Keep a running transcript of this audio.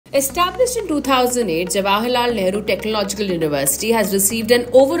Established in 2008, Jawaharlal Nehru Technological University has received an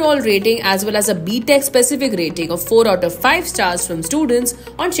overall rating as well as a B.Tech specific rating of 4 out of 5 stars from students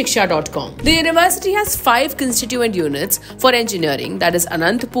on shiksha.com. The university has 5 constituent units for engineering, that is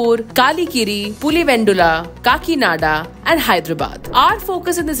Anantapur, Kalikiri, Pulivendula, Kakinada and Hyderabad. Our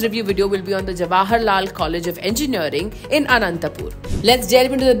focus in this review video will be on the Jawaharlal College of Engineering in Anantapur. Let's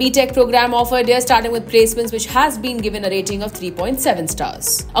delve into the B.Tech program offered here, starting with placements, which has been given a rating of 3.7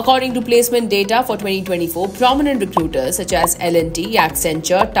 stars. According to placement data for 2024, prominent recruiters such as L&T,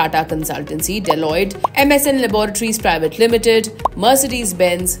 Accenture, Tata Consultancy, Deloitte, MSN Laboratories Private Limited,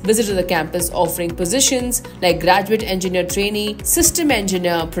 Mercedes-Benz visited the campus offering positions like graduate engineer trainee, system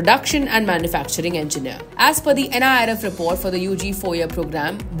engineer, production and manufacturing engineer. As per the NIRF report for the UG 4-year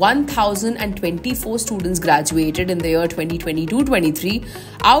program, 1,024 students graduated in the year 2022-23.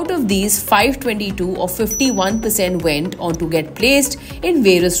 Out of these, 522 or 51% went on to get placed in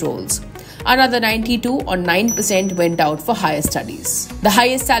various roles. Another 92 or 9% went out for higher studies. The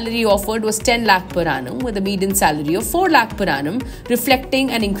highest salary offered was 10 lakh per annum, with a median salary of 4 lakh per annum, reflecting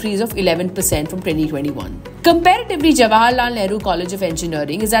an increase of 11% from 2021. Comparatively, Jawaharlal Nehru College of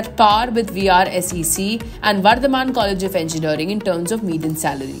Engineering is at par with VRSEC and Vardhaman College of Engineering in terms of median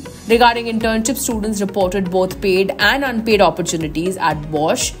salary. Regarding internships, students reported both paid and unpaid opportunities at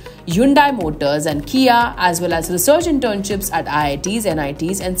Bosch, Hyundai Motors and Kia, as well as research internships at IITs,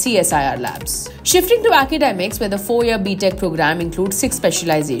 NITs and CSIR labs. Shifting to academics, where the 4-year B.Tech program includes 6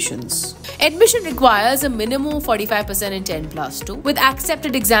 specializations. Admission requires a minimum of 45% in 10+2, with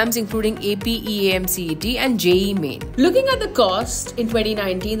accepted exams including AP, EAM, CET and JEE Main. Looking at the cost, in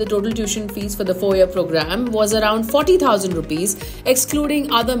 2019, the total tuition fees for the 4-year program was around 40,000 rupees,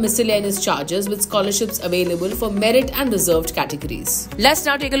 excluding other miscellaneous charges, with scholarships available for merit and reserved categories. Let's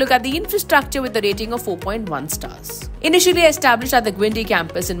now take a look at the infrastructure with a rating of 4.1 stars. Initially established at the Gwinti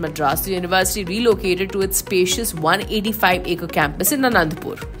campus in Madras, the university relocated to its spacious 185-acre campus in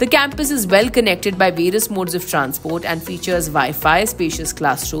Anantapur. The campus is well connected by various modes of transport and features Wi-Fi, spacious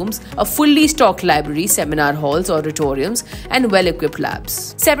classrooms, a fully stocked library, seminar halls, auditoriums, and well-equipped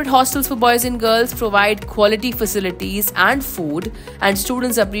labs. Separate hostels for boys and girls provide quality facilities and food, and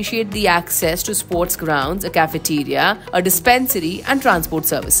students appreciate the access to sports grounds, a cafeteria, a dispensary, and transport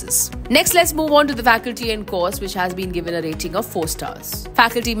services. Next, let's move on to the faculty and course, which has been given a rating of 4 stars.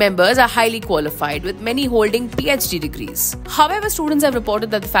 Faculty members are highly qualified, with many holding PhD degrees. However, students have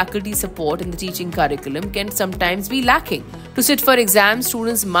reported that the faculty support in the teaching curriculum can sometimes be lacking. To sit for exams,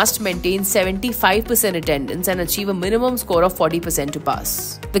 students must maintain 75% attendance and achieve a minimum score of 40% to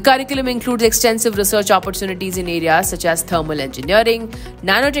pass. The curriculum includes extensive research opportunities in areas such as thermal engineering,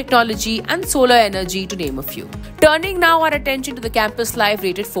 nanotechnology, and solar energy, to name a few. Turning now our attention to the campus life,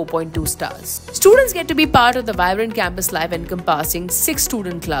 rated 4.2 stars. Students get to be part of the vibrant campus life encompassing 6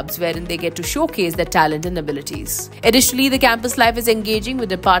 student clubs wherein they get to showcase their talent and abilities. Additionally, the campus life is engaging with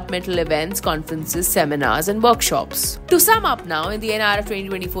departmental events, conferences, seminars, and workshops. To sum up now, in the NIRF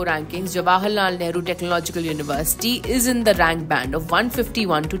 2024 rankings, Jawaharlal Nehru Technological University is in the rank band of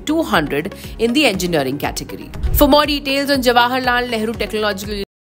 151 to 200 in the engineering category. For more details on Jawaharlal Nehru Technological